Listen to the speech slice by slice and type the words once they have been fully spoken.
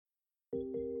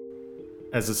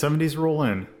As the 70s roll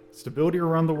in, stability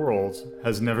around the world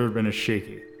has never been as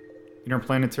shaky.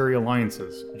 Interplanetary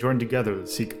alliances join together to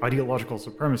seek ideological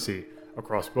supremacy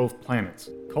across both planets.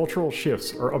 Cultural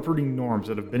shifts are uprooting norms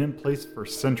that have been in place for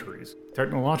centuries.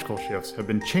 Technological shifts have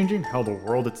been changing how the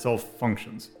world itself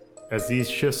functions. As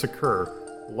these shifts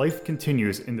occur, life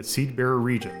continues in the Seedbearer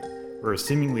region, where a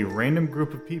seemingly random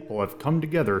group of people have come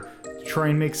together to try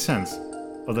and make sense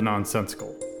of the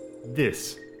nonsensical.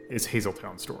 This is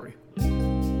Hazeltown Story.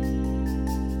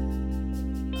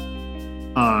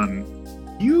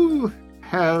 You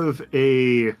have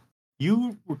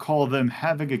you recall them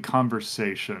having a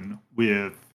conversation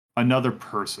with another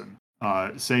person,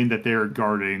 saying that they're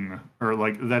guarding, or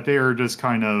like that they are just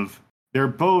kind of, they're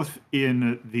both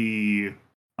in the,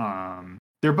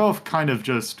 they're both kind of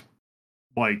just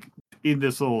like in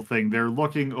this little thing. They're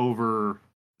looking over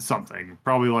something,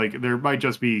 probably like there might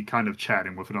just be kind of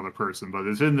chatting with another person, but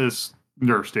it's in this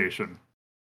nurse station.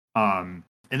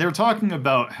 And they're talking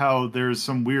about how there's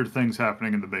some weird things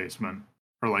happening in the basement,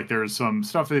 or like there's some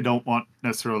stuff they don't want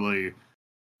necessarily.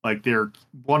 Like they're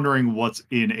wondering what's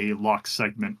in a locked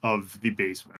segment of the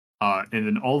basement. And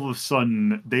then all of a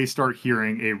sudden they start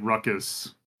hearing a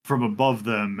ruckus from above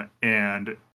them,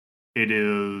 and it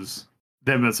is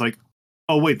them. It's like,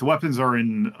 oh wait, the weapons are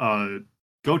in.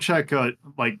 Go check. Sounds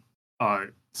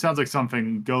like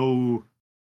something. Go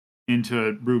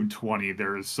into room 20.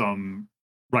 There's some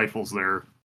rifles there.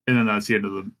 And then that's the end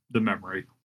of the memory.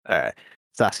 Alright.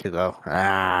 Sasuke go,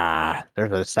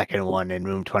 there's a second one in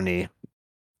room 20.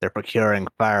 They're procuring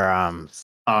firearms.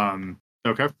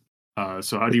 Okay.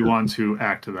 So how do you want to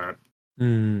act to that?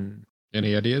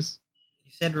 Any ideas?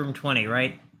 You said room 20,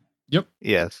 right? Yep.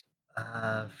 Yes.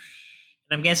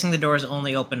 I'm guessing the doors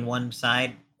only open one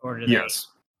side, or do they? Yes.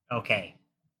 Okay.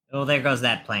 Well, there goes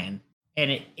that plan.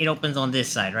 And it opens on this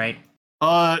side, right?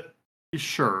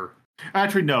 Sure.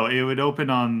 Actually, no, it would open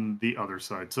on the other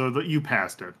side, so that you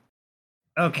passed it.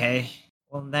 Okay.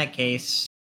 Well, in that case,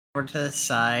 over to the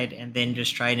side, and then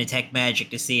just try and detect magic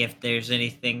to see if there's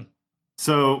anything.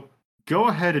 So go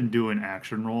ahead and do an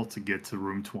action roll to get to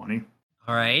room 20.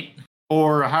 All right.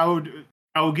 Or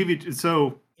I'll give you,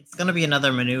 so... It's going to be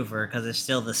another maneuver, because it's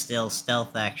still the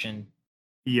stealth action.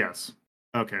 Yes.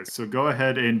 Okay, so go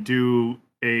ahead and do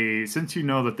since you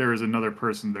know that there is another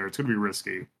person there, it's going to be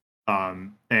risky.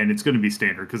 And it's going to be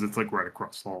standard, because it's like right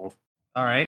across the hall. All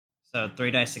right. So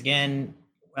 3 dice again.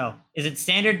 Well, is it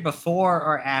standard before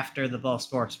or after the Ball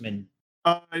Sportsman?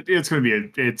 It's going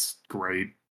to be it's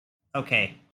great.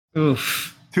 Okay.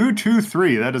 Oof. 2, 2,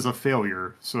 3. That is a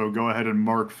failure. So go ahead and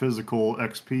mark physical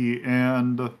XP.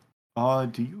 And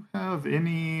do you have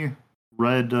any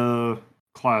red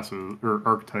classes or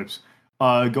archetypes?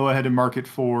 Go ahead and mark it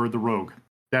for the rogue.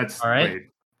 That's all right.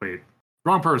 Wait,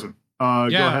 wrong person. Go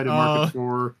ahead and mark it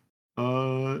for.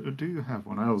 Do you have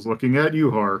one? I was looking at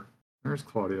you, Har. There's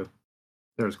Claudia.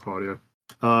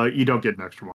 You don't get an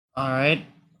extra one. All right.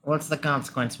 What's the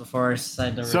consequence before I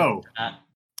decide to? So,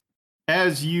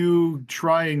 as you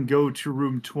try and go to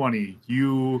room 20,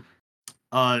 you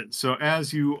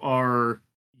as you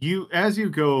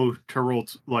go to roll,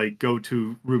 go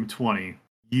to room 20,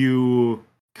 you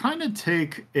kind of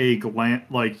take a glance,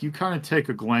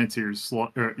 at your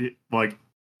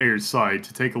at your side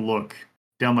to take a look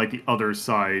down the other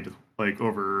side,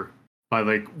 over by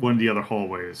one of the other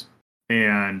hallways,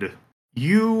 and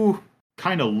you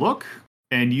kind of look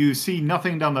and you see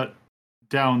nothing down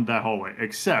that hallway,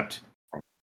 except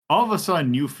all of a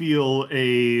sudden you feel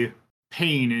a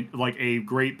pain, a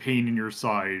great pain in your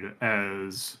side,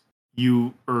 as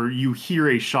you hear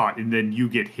a shot, and then you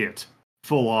get hit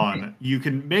full on. Okay. You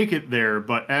can make it there,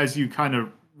 but as you kind of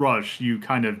rush, you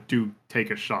kind of do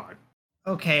take a shot.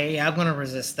 Okay, I'm gonna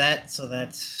resist that, so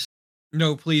that's...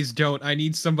 No, please don't. I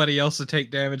need somebody else to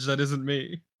take damage that isn't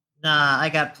me. Nah, I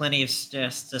got plenty of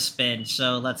stress to spend,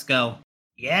 so let's go.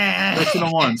 Yeah! Section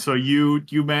 1, so you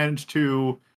manage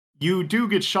to... You do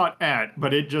get shot at,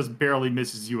 but it just barely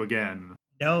misses you again.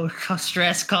 No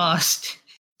stress cost.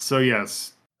 So,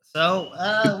 yes.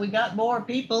 So, we got more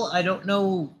people. I don't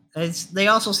know. They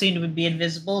also seem to be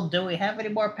invisible. Do we have any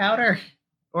more powder?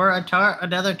 Or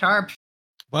another tarp?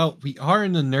 Well, we are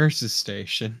in the nurse's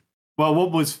station. Well,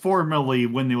 what was formerly,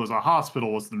 when there was a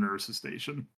hospital, was the nurse's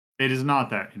station. It is not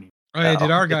that anymore. Oh, yeah,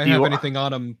 did our guy have anything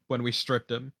on him when we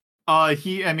stripped him?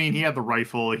 He had the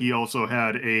rifle. He also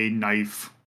had a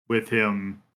knife with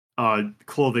him.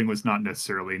 Clothing was not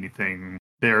necessarily anything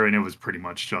there, and it was pretty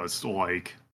much just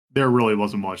there really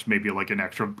wasn't much, maybe an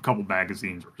extra couple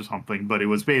magazines or something, but it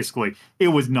was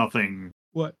nothing.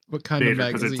 What kind of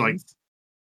magazines? It's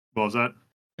what was that?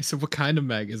 I said, what kind of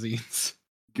magazines?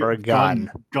 For a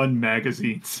gun. Gun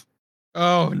magazines.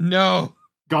 Oh no.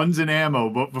 Guns and ammo,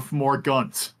 but with more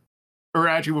guns. Or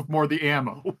actually with more of the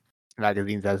ammo.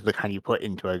 Magazines as the kind you put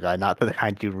into a gun, not the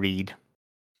kind you read.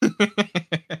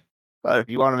 But if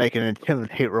you want to make an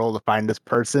intimidate roll to find this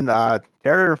person,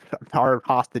 tear our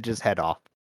hostage's head off.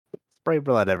 Spray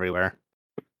blood everywhere.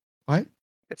 What?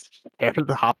 It's tear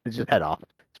the hostage's head off.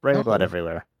 Spray blood Oh.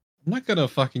 everywhere. I'm not gonna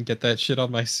fucking get that shit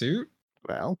on my suit.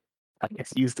 Well, I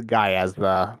guess use the guy as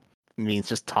the means.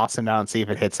 Just toss him out and see if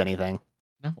it hits anything.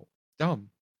 No. Dumb.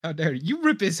 How dare you? You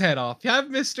rip his head off. Have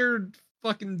Mr.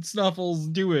 fucking Snuffles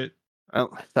do it.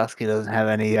 Well, Sasuke doesn't have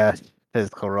any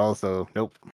physical roll, so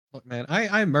nope. Look, man,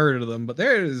 I murder them, but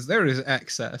there is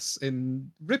excess,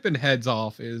 and ripping heads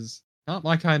off is not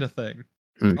my kind of thing.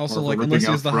 Also, Or like, ripping unless he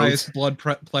out has the throats. highest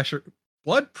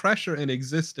blood pressure in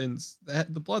existence,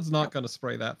 the blood's not gonna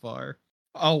spray that far.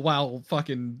 Oh wow,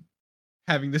 fucking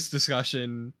having this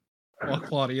discussion while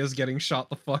Claudia's getting shot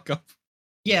the fuck up.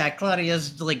 Yeah,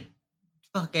 Claudia's like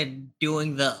fucking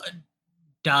doing the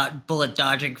bullet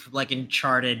dodging from like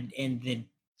Uncharted, and then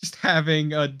Just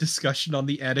having a discussion on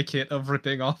the etiquette of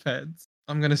ripping off heads.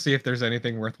 I'm gonna see if there's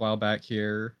anything worthwhile back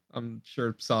here. I'm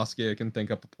sure Saskia can think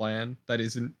up a plan that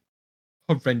isn't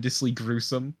horrendously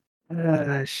gruesome.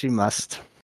 She must.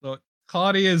 Look,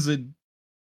 Claudia's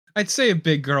I'd say a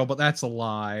big girl, but that's a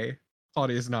lie.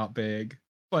 Claudia's not big.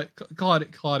 But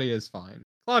Claudia is fine.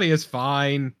 Claudia's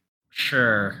fine.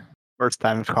 sure. First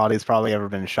time Claudia's probably ever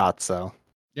been shot, so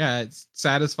Yeah, it's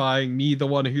satisfying me, the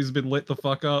one who's been lit the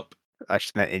fuck up. I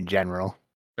just meant in general.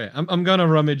 Okay, I'm gonna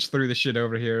rummage through the shit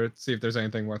over here, see if there's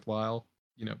anything worthwhile.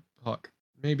 You know, Huck.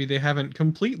 Maybe they haven't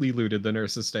completely looted the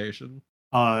nurse's station.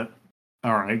 All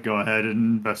right, go ahead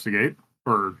and investigate.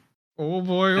 Or Oh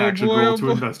boy, oh action boy, roll oh to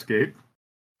boy. investigate.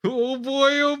 Oh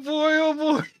boy, oh boy, oh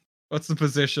boy. What's the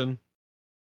position?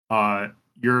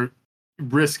 You're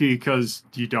risky because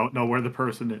you don't know where the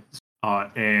person is.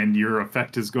 And your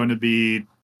effect is going to be,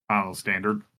 I don't know,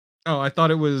 standard. Oh, I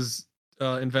thought it was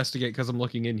investigate because I'm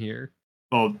looking in here.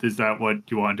 Well, is that what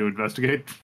you want to investigate?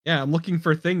 Yeah, I'm looking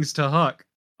for things to Huck.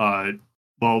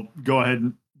 Well, go ahead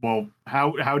and, well,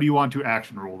 how do you want to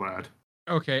action roll that?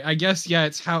 Okay, I guess yeah,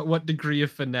 it's what degree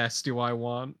of finesse do I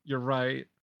want? You're right.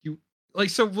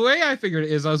 So the way I figured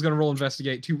it is I was gonna roll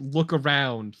investigate to look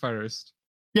around first.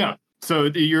 Yeah. So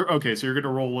you're going to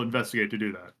roll investigate to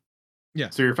do that. Yeah.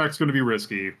 So your effect's going to be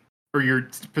risky, or your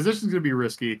position's going to be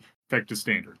risky. Effect is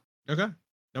standard. Okay.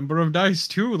 Number of dice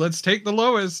 2. Let's take the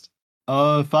lowest.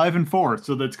 5 and 4.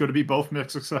 So that's going to be both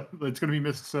mixed success. That's going to be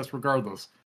mixed success regardless.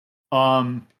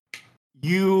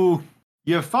 You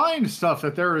find stuff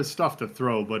that there is stuff to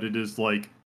throw, but it is like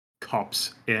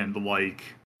cups and like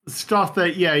stuff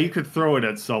that you could throw it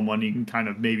at someone. You can kind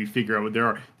of maybe figure out what they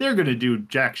are. They're going to do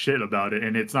jack shit about it,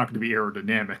 and it's not going to be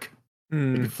aerodynamic.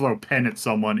 You could throw a pen at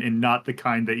someone, and not the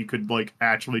kind that you could like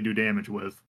actually do damage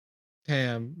with.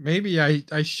 Damn, maybe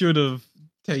I should have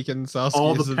taken Saskia's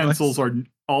All the advice.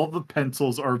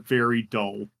 pencils are very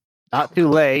dull. Not too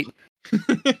late.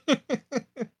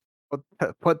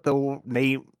 Put the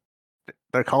name.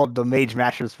 They're called the Mage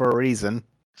Mashers for a reason.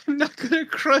 I'm not gonna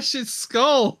crush his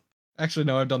skull. Actually,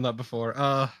 no, I've done that before.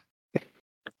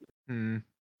 You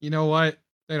know what?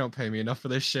 They don't pay me enough for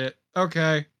this shit.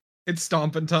 Okay, it's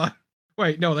stomping time.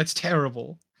 Wait, no, that's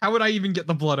terrible. How would I even get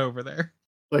the blood over there?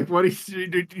 Like, what he's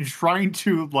trying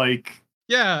to like.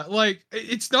 Yeah, like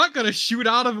it's not gonna shoot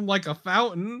out of him like a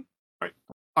fountain.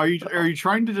 Are you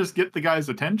trying to just get the guy's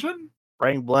attention?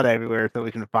 Spraying blood everywhere so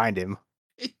we can find him.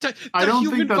 The I don't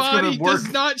human think that's gonna body work.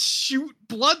 does not shoot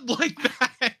blood like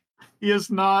that. He is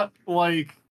not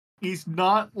like. He's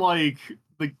not like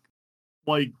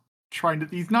trying to.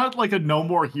 He's not like a No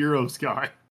More Heroes guy.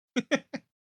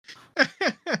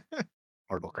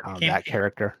 Mortal Kombat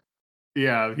character.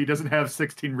 Yeah, he doesn't have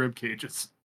 16 rib cages.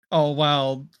 Oh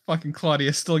wow, fucking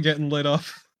Claudia's still getting lit up.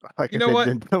 Like You I know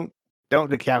said, what? Don't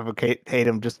decapitate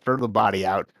him. Just throw the body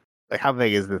out. Like, how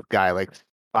big is this guy? Like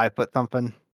 5 foot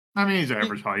something? I mean, he's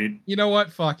average height. You know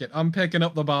what? Fuck it. I'm picking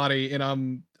up the body and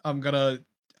I'm gonna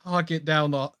huck it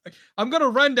down the. I'm gonna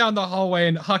run down the hallway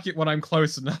and huck it when I'm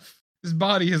close enough. His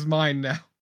body is mine now.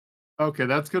 Okay,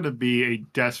 that's gonna be a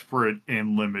desperate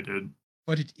and limited.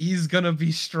 But it is gonna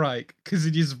be strike because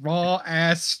it is raw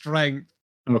ass strength.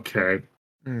 Okay.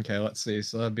 Okay, let's see.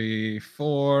 So that'd be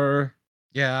 4.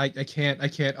 Yeah, I can't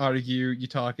argue you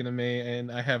talking to me,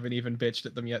 and I haven't even bitched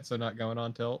at them yet, so not going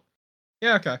on tilt.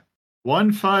 Yeah, okay.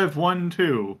 1, 5, 1,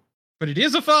 2. But it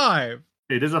is a 5.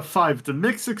 It is a 5. It's a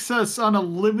mixed success on a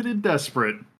limited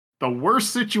desperate. The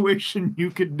worst situation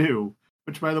you could do.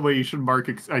 Which, by the way, you should mark.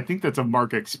 I think that's a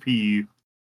mark XP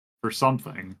for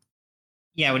something.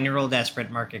 Yeah, when you roll desperate,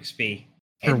 mark XP.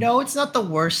 And no, it's not the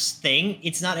worst thing.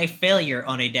 It's not a failure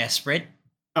on a desperate.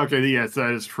 Okay, yes,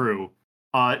 that is true.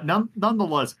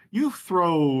 Nonetheless, you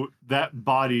throw that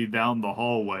body down the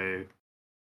hallway.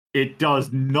 It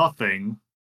does nothing.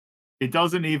 It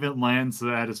doesn't even land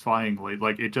satisfyingly.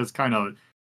 Like, it just kind of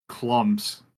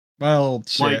clumps. Well,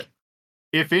 shit. Like,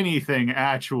 if anything,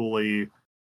 actually,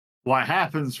 what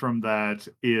happens from that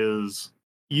is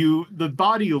the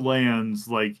body lands,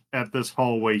 like, at this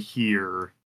hallway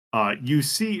here. You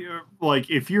see, like,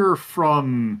 if you're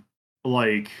from,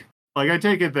 like, I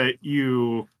take it that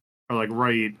you are, like,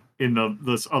 right in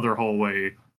this other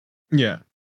hallway. Yeah.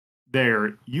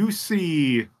 There, you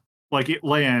see, like, it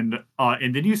land,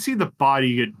 and then you see the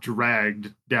body get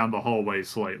dragged down the hallway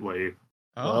slightly.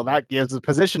 Oh. Well, that gives the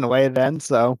position away then,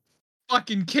 so.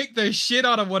 Fucking kick the shit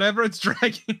out of whatever it's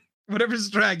dragging. Whatever's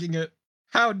dragging it.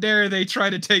 How dare they try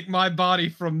to take my body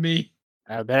from me?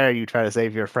 How dare you try to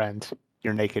save your friend,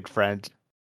 your naked friend.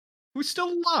 Who's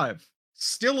still alive?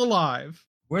 Still alive.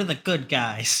 We're the good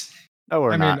guys. No,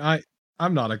 we're not. mean,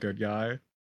 I'm not a good guy.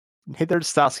 Hey, there's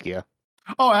Saskia.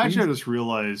 Oh, actually, I just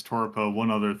realized, Torpo,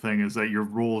 one other thing is that your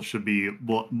roll should be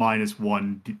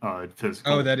 -1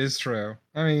 physical. Oh, that is true.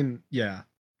 I mean, yeah.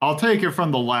 I'll take it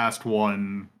from the last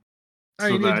one.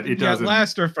 I mean, that it doesn't.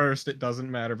 last or first, it doesn't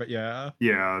matter, but yeah.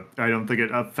 Yeah, I don't think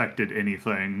it affected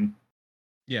anything.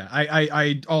 Yeah,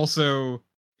 I also.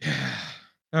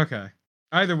 Okay.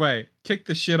 Either way, kick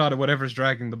the shit out of whatever's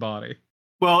dragging the body.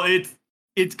 Well,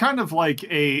 it's kind of like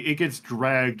it gets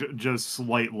dragged just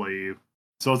slightly.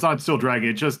 So it's not still dragging,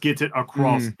 it just gets it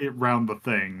across it around the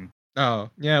thing.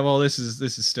 Oh, yeah, well, this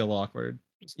is still awkward.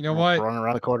 You know what? Run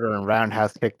around the corner and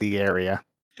roundhouse kick the area.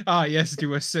 Ah, yes,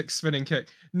 do a 6 spinning kick.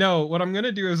 No, what I'm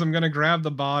gonna do is I'm gonna grab the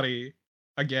body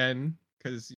again,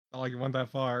 because I like it went that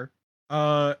far.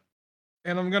 And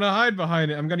I'm gonna hide behind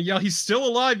it. I'm gonna yell, "He's still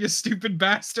alive, you stupid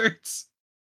bastards!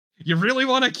 You really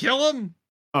want to kill him?"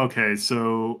 Okay,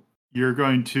 so you're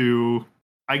going to,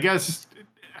 I guess,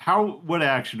 what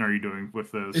action are you doing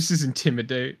with this? This is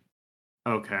intimidate.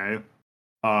 Okay.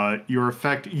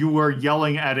 You are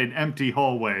yelling at an empty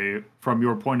hallway from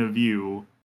your point of view.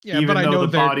 Yeah, even but I though know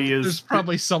the body is, there's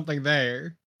probably something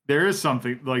there. There is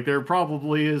something, like, there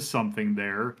probably is something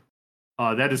there.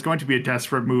 That is going to be a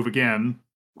desperate move again.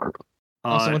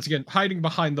 Also, once again, hiding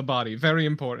behind the body, very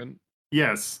important.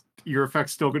 Yes, your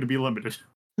effect's still going to be limited.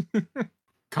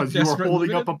 Because you are Desperate holding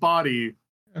limited? up a body.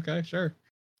 Okay, sure.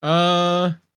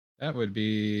 That would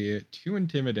be 2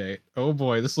 intimidate. Oh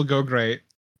boy, this will go great.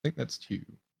 I think that's 2.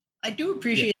 I do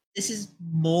appreciate this is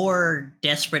more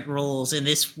desperate rolls in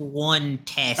this one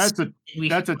test.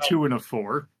 That's a 2 and a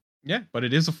 4. Yeah, but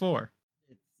it is a 4.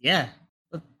 Yeah.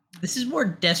 But this is more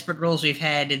desperate rolls we've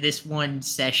had in this one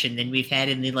session than we've had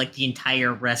in the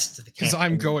entire rest of the Because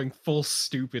campaign. I'm going full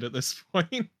stupid at this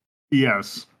point.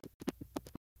 Yes.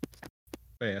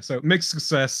 But yeah, so mixed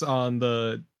success on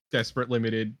the desperate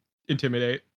limited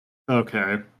intimidate.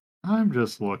 Okay. I'm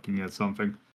just looking at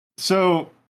something.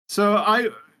 So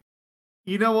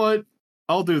you know what?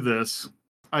 I'll do this.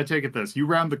 I take it this. You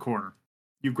round the corner.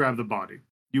 You grab the body.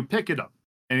 You pick it up.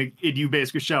 And you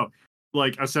basically shout.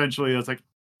 Like, essentially, it's like,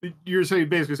 you're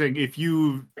basically saying, if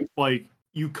you, like,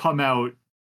 you come out,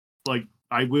 like,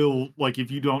 I will, like,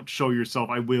 if you don't show yourself,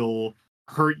 I will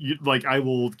hurt you, like, I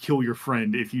will kill your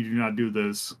friend if you do not do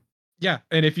this. Yeah,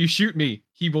 and if you shoot me,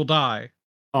 he will die.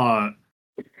 I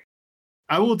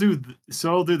will do,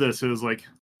 so I'll do this. It was like,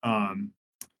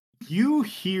 you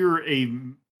hear a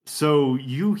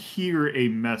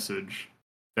message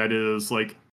that is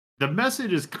like, the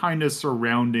message is kind of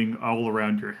surrounding all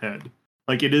around your head.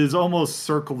 Like, it is almost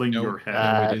circling your head.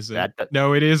 No, it isn't.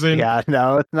 No, it isn't. Yeah,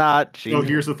 no, it's not. So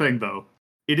here's the thing, though.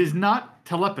 It is not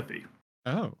telepathy.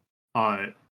 Oh.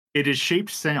 It is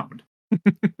shaped sound.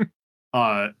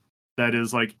 That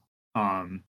is like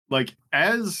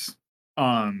as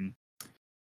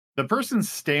the person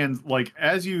stands, like,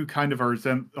 as you kind of are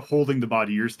holding the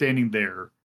body, you're standing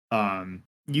there.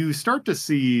 You start to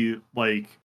see like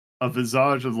a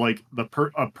visage of like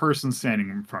a person standing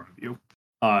in front of you.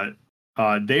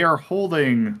 They are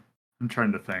holding. I'm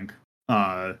trying to think.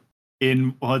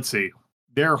 Let's see.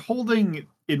 They're holding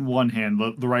in one hand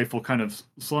the rifle, kind of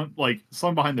slung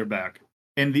behind their back.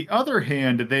 In the other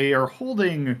hand, they are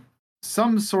holding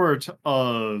some sort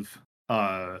of.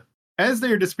 As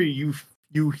they are disappearing,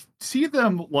 you see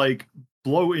them like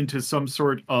blow into some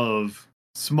sort of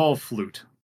small flute.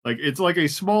 Like, it's like a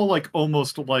small, like,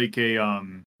 almost like a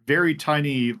very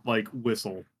tiny, like,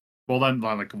 whistle. Well,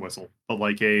 not like a whistle, but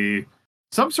like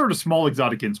some sort of small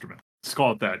exotic instrument. Let's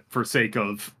call it that for sake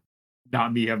of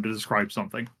not me having to describe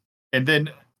something. And then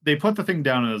they put the thing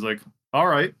down and I was like, all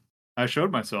right, I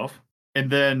showed myself. and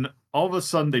then all of a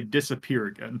sudden they disappear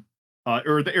again.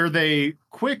 Or they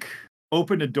quick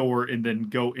open a door and then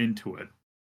go into it.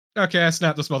 Okay, I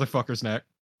snapped this motherfucker's neck.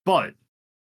 But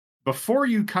before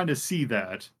you kind of see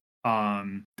that,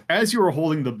 as you are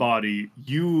holding the body,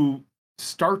 you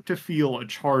start to feel a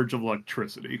charge of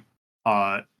electricity.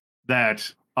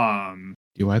 That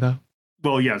Do I though?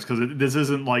 Well, yes, because this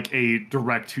isn't like a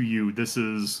direct to you. This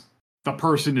is the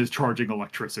person is charging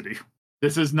electricity.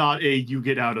 This is not a you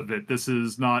get out of it. This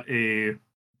is a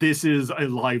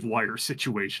live wire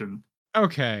situation.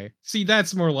 Okay, see,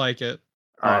 that's more like it.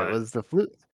 All right, was the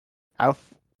flute?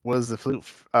 Was the flute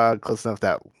close enough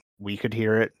that we could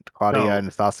hear it, Claudia No.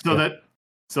 and Saskia?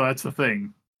 So that's the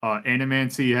thing.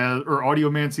 Animancy has or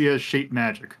Audiomancy has shape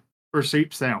magic or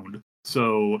shape sound.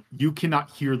 So you cannot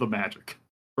hear the magic,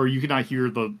 or you cannot hear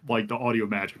the audio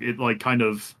magic. It like kind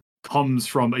of comes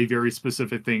from a very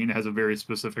specific thing and has a very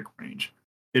specific range.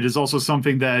 It is also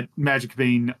something that Magic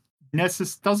Bane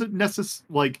doesn't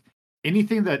like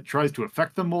anything that tries to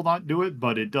affect them will not do it,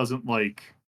 but it doesn't like.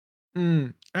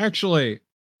 Actually,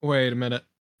 wait a minute.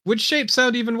 Would shape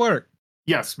sound even work?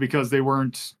 Yes, because they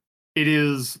weren't. It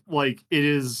is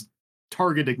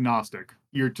target agnostic.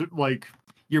 You're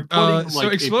putting so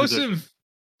like explosive.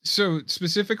 So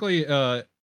specifically,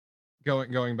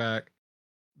 going back,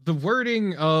 the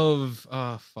wording of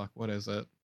what is it?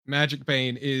 Magic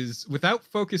Bane is without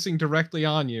focusing directly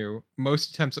on you, most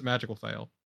attempts at magic will fail.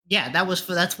 Yeah,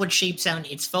 that's what shape sound.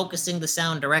 It's focusing the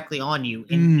sound directly on you,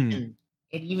 and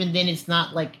even then, it's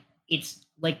not like it's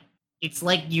like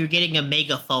you're getting a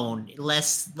megaphone,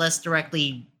 less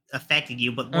directly affecting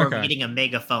you, but more of getting a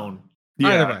megaphone.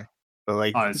 Either way. But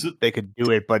like they could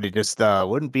do it, but it just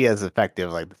wouldn't be as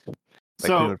effective. Like we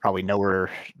would probably know where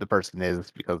the person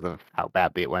is because of how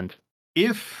badly it went.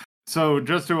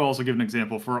 Just to also give an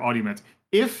example for Audiomancy,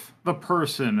 if the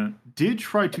person did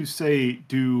try to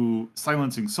do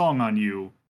silencing song on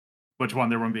you, which one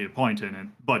there wouldn't be a point in it,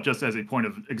 but just as a point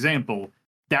of example,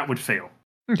 that would fail.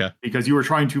 Okay. Because you were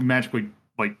trying to magically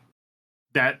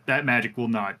that magic will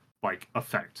not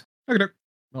affect. Okay.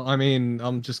 Well, I mean,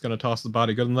 I'm just gonna toss the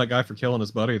body. Good on that guy for killing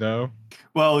his buddy, though.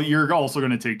 Well, you're also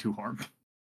gonna take 2 harm.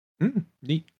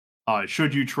 Neat.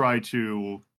 Should you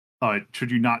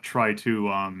not try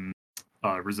to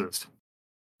resist?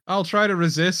 I'll try to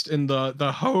resist in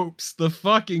the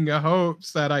fucking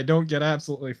hopes that I don't get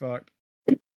absolutely fucked.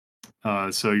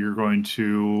 So you're going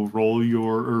to roll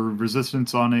your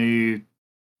resistance on a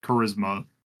charisma.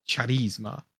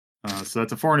 Charisma. So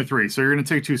that's a 4 and a 3. So you're going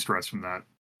to take 2 stress from that.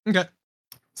 Okay.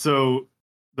 So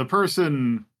the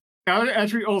person, I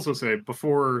actually also say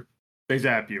before they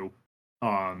zap you,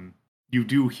 you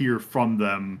do hear from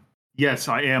them, yes,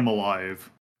 I am alive.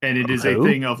 And it is a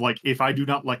thing of if I do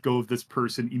not let go of this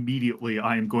person immediately,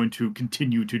 I am going to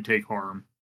continue to take harm.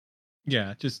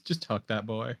 Yeah, just tuck that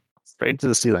boy. Straight to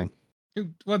the ceiling.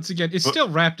 Once again, it's still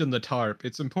wrapped in the tarp.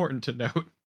 It's important to note.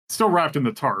 Still wrapped in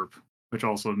the tarp, which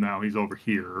also now he's over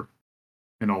here.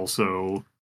 And also,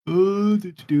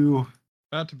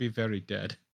 about to be very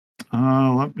dead.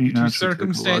 Let me Due to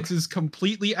circumstances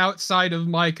completely outside of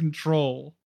my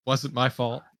control. Wasn't my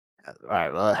fault. All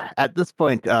right, well, at this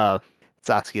point,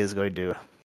 Saskia is going to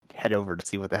head over to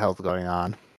see what the hell's going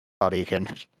on. Claudia can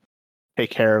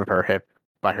take care of her hip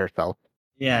by herself.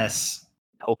 Yes.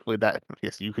 Hopefully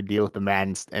you could deal with the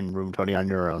man in room 20 on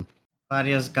your own.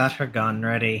 Claudia's got her gun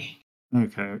ready.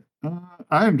 Okay.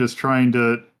 I am just trying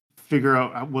to figure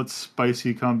out what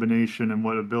spicy combination and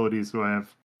what abilities do I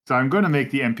have. So I'm going to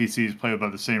make the NPCs play by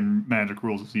the same magic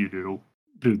rules as you do.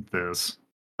 Do this.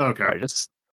 Okay. Right, just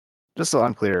so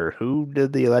I'm clear, who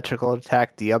did the electrical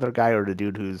attack? The other guy or the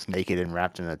dude who's naked and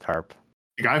wrapped in a tarp?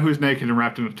 The guy who's naked and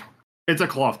wrapped in a tarp. It's a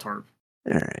cloth tarp.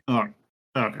 All right.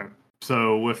 Oh, okay.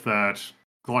 So with that,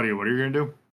 Claudia, what are you going to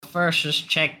do? First, just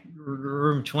check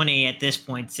room 20 at this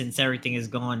point, since everything has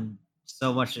gone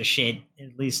so much to shit,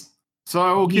 at least. So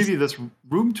I will give you this.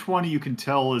 Room 20, you can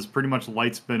tell, is pretty much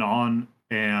lights been on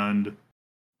and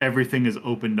everything is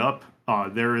opened up.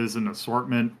 There is an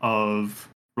assortment of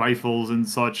rifles and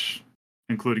such,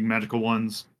 including magical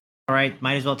ones. All right,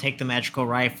 might as well take the magical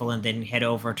rifle and then head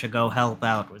over to go help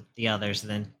out with the others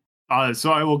then.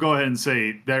 So I will go ahead and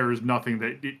say there is nothing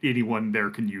that anyone there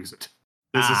can use it.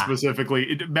 This is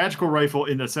specifically magical rifle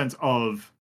in the sense of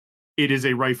it is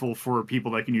a rifle for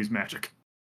people that can use magic.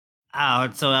 Oh,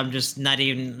 so I'm just not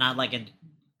like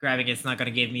grabbing it's not going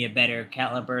to give me a better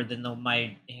caliber than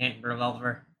my hand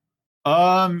revolver.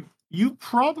 You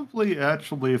probably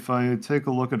actually, if I take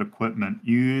a look at equipment,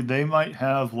 they might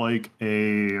have let's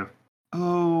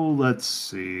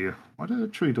see. What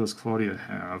actually does Claudia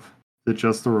have? Is it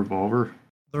just the revolver?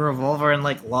 The revolver and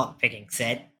lock picking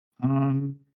set.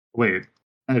 Wait.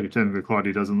 Actually, technically,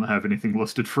 Claudia doesn't have anything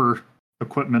listed for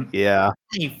equipment. Yeah.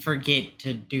 I forget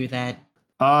to do that.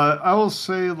 I will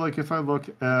say, like, if I look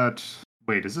at...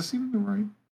 Wait, is this even the right...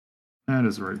 That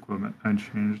is the right equipment. I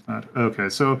changed that. Okay,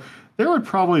 so there would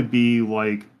probably be,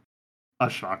 like, a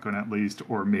shotgun at least,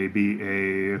 or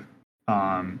maybe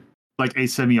like a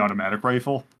semi-automatic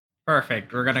rifle.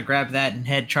 Perfect. We're gonna grab that and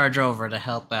head charge over to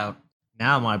help out.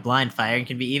 Now my blind firing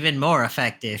can be even more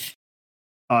effective.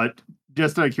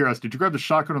 Just out of curiosity, did you grab the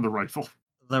shotgun or the rifle?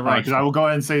 The Because rifle. I will go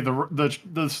ahead and say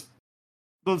the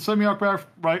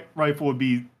semi-automatic rifle would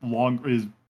be is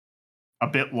a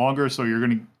bit longer, so you're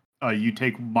gonna you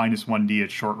take -1d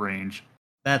at short range.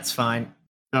 That's fine.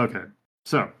 Okay,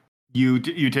 so you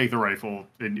take the rifle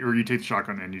or you take the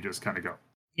shotgun and you just kind of go.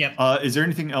 Yep. Is there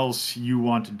anything else you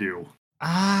want to do?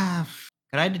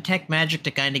 Could I detect magic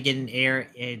to kind of get an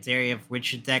area of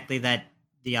which exactly that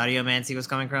the audiomancy was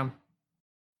coming from?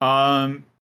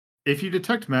 If you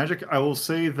detect magic, I will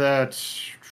say that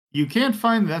you can't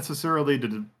find necessarily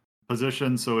the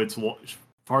position, so it's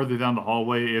farther down the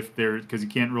hallway because you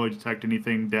can't really detect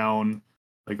anything down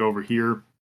like over here.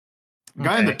 The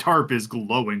guy in the tarp is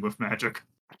glowing with magic.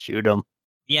 Shoot him.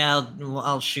 Yeah,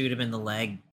 I'll shoot him in the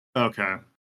leg. Okay.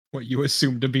 What you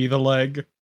assume to be the leg.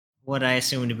 What I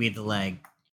assume to be the leg.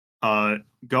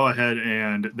 Go ahead,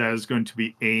 and that is going to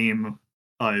be aim.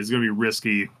 Is going to be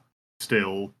risky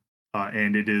still,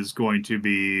 and it is going to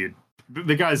be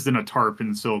the guy's in a tarp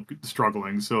and still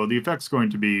struggling, so the effect's going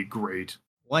to be great.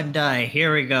 1 die.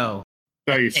 Here we go.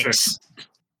 6.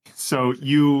 So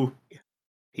you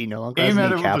He no longer aim has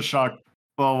at it with kneecap. a shot.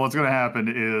 Well, what's going to happen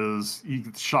is you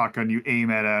get the shotgun, you aim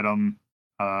it at him.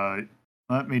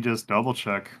 Let me just double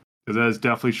check, because that is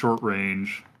definitely short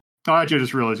range. Oh, actually, I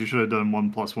just realized you should have done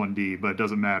 1 + 1d, but it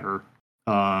doesn't matter.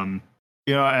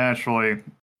 Actually,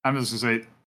 I'm just gonna say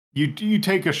you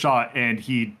take a shot and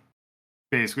he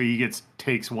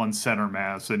takes 1 center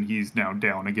mass and he's now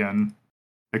down again,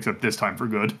 except this time for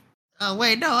good. Oh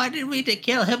wait, no, I didn't mean to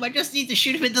kill him. I just need to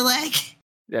shoot him in the leg.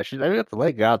 Yeah, she got the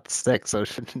leg out the stick, so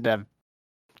shouldn't have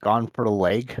gone for the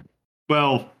leg.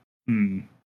 Well,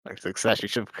 Like success, she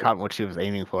should have gotten what she was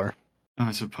aiming for.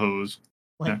 I suppose.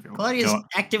 Like, Okay, Claudia's no.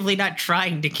 actively not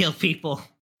trying to kill people.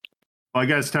 Well, I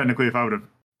guess technically, if I would have,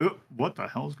 what the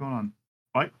hell is going on?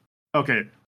 What? Okay.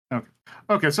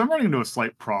 So I'm running into a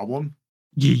slight problem.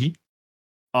 Yee.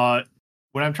 When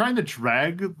I'm trying to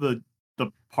drag the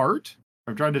part,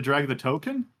 I'm trying to drag the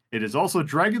token. It is also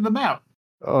dragging the map.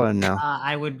 Oh no.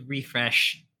 I would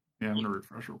refresh. Yeah, I'm gonna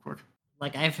refresh real quick.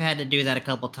 Like, I've had to do that a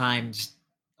couple times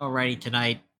already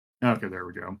tonight. Okay, there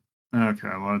we go. Okay,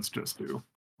 let's just do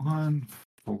 1,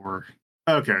 4.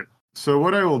 Okay, so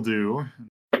what I will do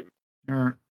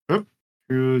here,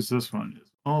 who's this one?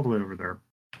 Is all the way over there.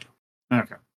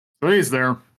 Okay, so he's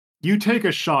there. You take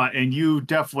a shot and you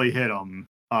definitely hit him,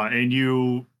 and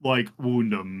you like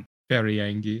wound him, Very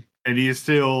angry. and he's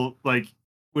still like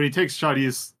when he takes a shot,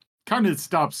 he's kind of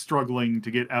stops struggling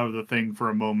to get out of the thing for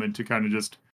a moment to kind of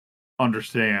just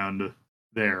understand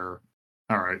there.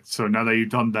 All right, so now that you've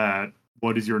done that,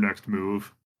 what is your next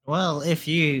move? Well, if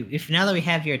now that we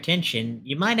have your attention,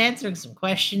 you mind answering some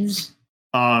questions?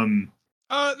 There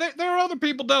are other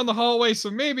people down the hallway, so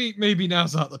maybe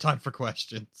now's not the time for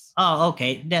questions. Oh,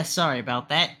 okay. Yeah, sorry about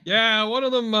that. Yeah, one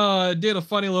of them did a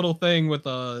funny little thing with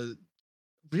a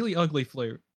really ugly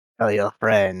flute. Tell your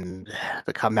friend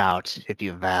to come out if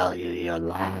you value your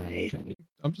life.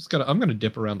 I'm gonna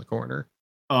dip around the corner.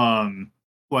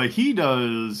 What he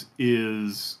does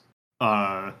is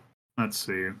let's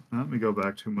see. Let me go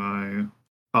back to my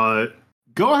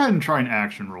go ahead and try an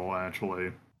action roll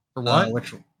actually. For what?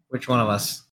 Which one of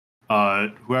us?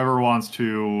 Whoever wants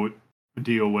to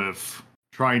deal with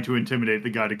trying to intimidate the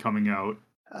guy to coming out.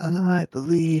 I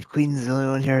believe Queen's the only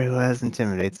one here who has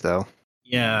intimidate, though.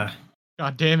 Yeah.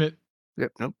 God damn it.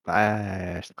 Yep, nope.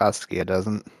 Saskia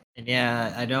doesn't. And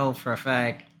yeah, I know for a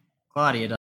fact Claudia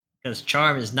does. Because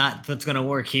charm is not what's gonna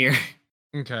work here.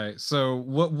 Okay, so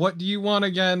what do you want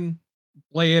again?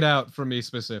 Lay it out for me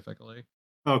specifically.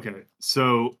 Okay,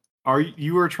 so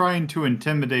you are trying to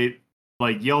intimidate,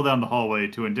 like yell down the hallway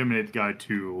to intimidate the guy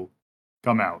to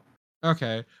come out.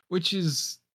 Okay, which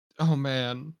is, oh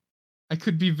man, I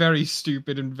could be very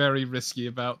stupid and very risky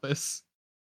about this.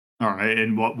 All right,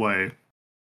 in what way?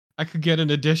 I could get an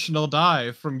additional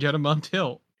die from Get 'em on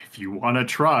Tilt. If you want to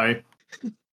try.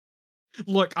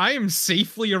 Look, I am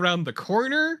safely around the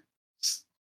corner.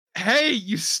 Hey,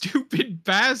 you stupid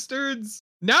bastards!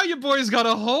 Now your boy's got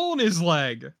a hole in his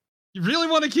leg. You really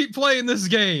want to keep playing this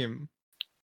game?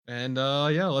 And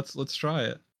yeah, let's try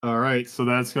it. All right, so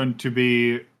that's going to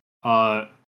be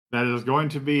That is going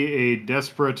to be a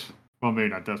desperate. Well, maybe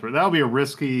not desperate. That'll be a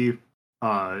risky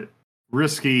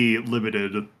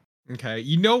limited. Okay,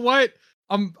 you know what?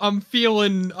 I'm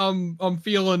feeling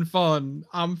fun.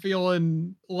 I'm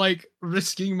feeling like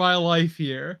risking my life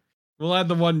here. We'll add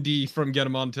the 1D from Get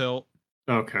 'em on Tilt.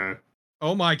 Okay.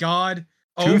 Oh my god.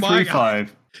 Oh 2, my 3, god.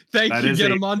 5. Thank That you, is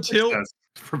Get a 'em on Tilt. success.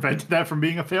 Prevented that from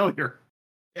being a failure.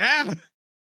 Yeah.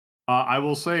 I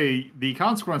will say the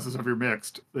consequences of your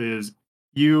mixed is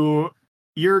your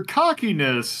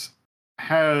cockiness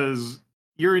has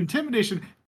your intimidation.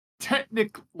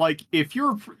 Like if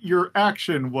your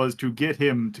action was to get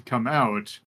him to come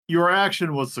out, your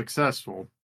action was successful.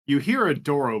 You hear a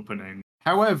door opening.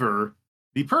 However,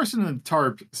 the person in the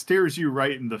tarp stares you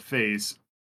right in the face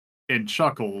and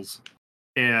chuckles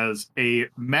as a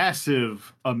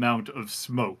massive amount of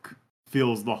smoke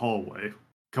fills the hallway,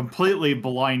 completely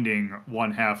blinding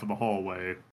one half of the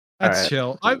hallway. That's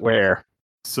chill. Where?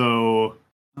 So,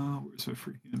 where's my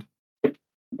freaking?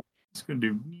 It's gonna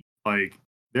do like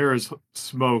there is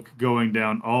smoke going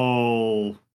down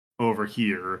all over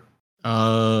here.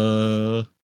 Over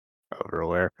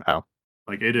where? Oh,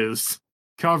 Like it is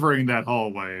covering that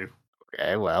hallway.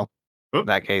 okay. Well, Oh. in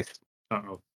that case,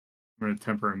 I'm gonna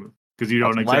temporarily move because you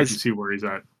don't Also, exactly see where he's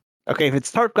at. okay. If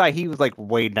it's tarp guy, he was like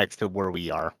way next to where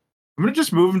we are. I'm gonna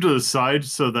just move him to the side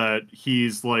so that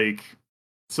he's like,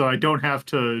 so I don't have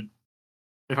to.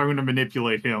 If I'm gonna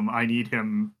manipulate him, I need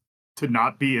him to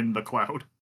not be in the cloud.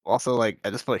 Also, like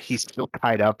at this point, he's still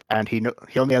tied up, and he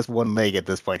only has one leg at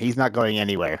this point. He's not going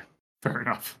anywhere. Fair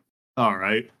enough. All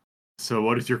right. So,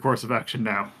 what is your course of action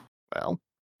now? Well,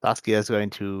 Saskia is going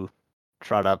to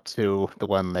trot up to the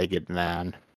one-legged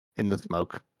man in the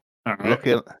smoke. All right. Look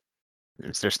at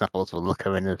Mr. Snuffles will look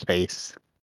him in his face,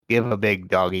 give a big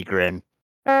doggy grin,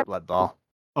 blood ball.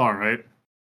 All right.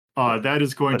 That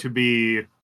is going to be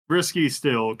risky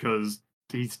still because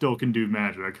he still can do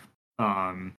magic.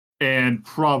 And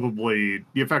probably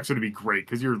the effects are going to be great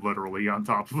because you're literally on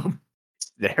top of him.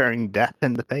 Staring death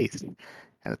in the face, and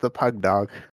it's a pug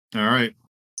dog. All right.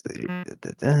 Yeah,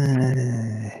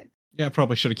 I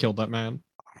probably should have killed that man.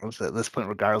 At this point,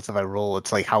 regardless if I roll,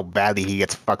 it's like how badly he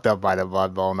gets fucked up by the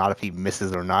blood ball, not if he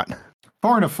misses or not.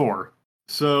 4 and a 4.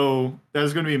 So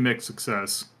that's going to be a mixed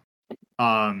success.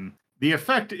 The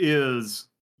effect is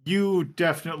you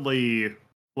definitely,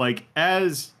 like,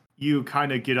 as you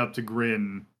kind of get up to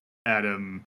grin at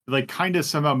him, like, kind of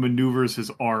somehow maneuvers his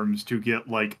arms to get,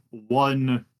 like,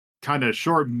 one kind of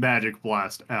short magic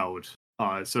blast out.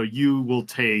 So you will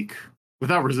take,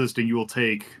 without resisting, you will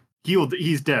take,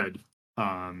 he's dead,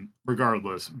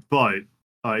 regardless. But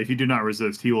if you do not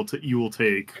resist, you will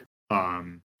take,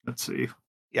 let's see.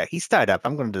 Yeah, he's tied up.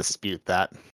 I'm going to dispute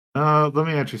that. Let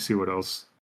me actually see what else.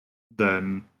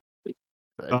 Then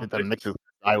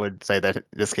I would say that in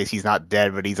this case he's not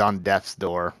dead, but he's on death's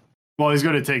door. Well, he's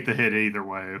going to take the hit either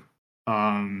way.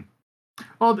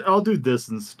 I'll do this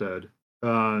instead.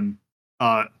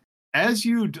 As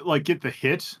you like get the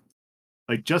hit,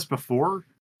 like just before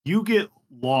you get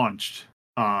launched,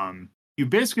 you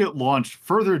basically get launched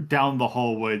further down the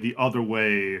hallway, the other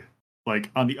way, like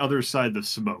on the other side of the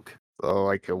smoke. So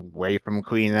like away from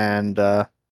Queen and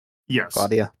Yes,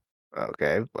 Claudia.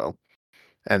 Okay, well,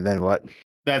 and then what?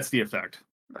 that's the effect.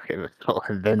 Okay, well,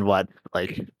 and then what?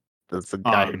 Like, does the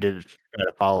guy who did it try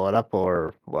to follow it up,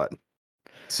 or what?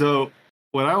 So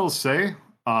what I will say,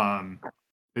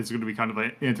 it's going to be kind of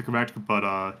an anticlimactic,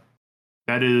 but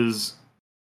that is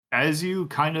as you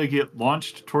kind of get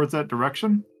launched towards that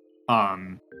direction.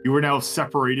 You are now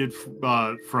separated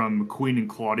from Queen and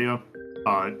Claudia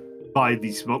by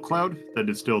the smoke cloud that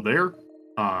is still there.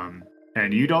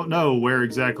 And you don't know where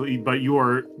exactly, but you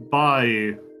are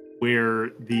by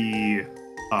where the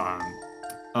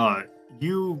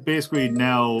you basically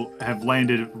now have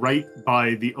landed right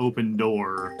by the open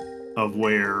door of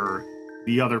where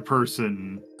the other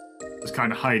person is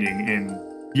kind of hiding, and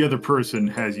the other person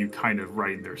has you kind of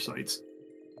right in their sights.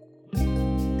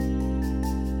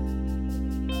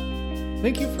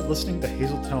 Thank you for listening to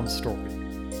Hazeltown Story.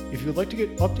 If you'd like to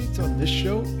get updates on this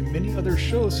show and many other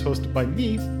shows hosted by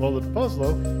me, Lola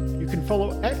DePuzlo, you can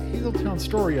follow at Hazeltown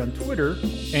Story on Twitter,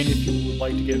 and if you would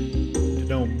like to get to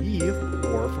know me,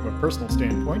 or from a personal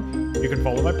standpoint, you can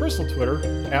follow my personal Twitter,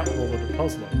 at Lola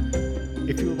DePuzlo.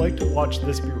 If you would like to watch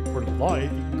this be recorded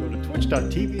live, you can go to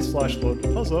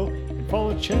twitch.tv/LodaPuzzlo and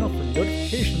follow the channel for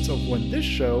notifications of when this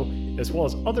show, as well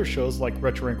as other shows like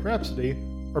Retro Rank Rhapsody,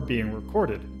 are being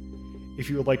recorded. If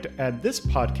you would like to add this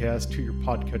podcast to your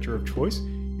podcatcher of choice,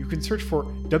 you can search for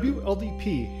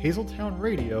WLDP Hazeltown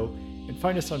Radio and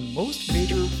find us on most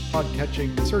major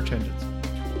podcatching search engines.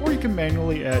 or you can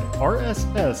manually add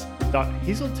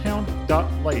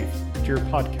rss.hazeltown.life to your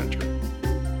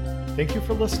podcatcher. Thank you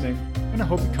for listening, and I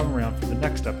hope you come around for the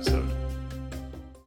next episode.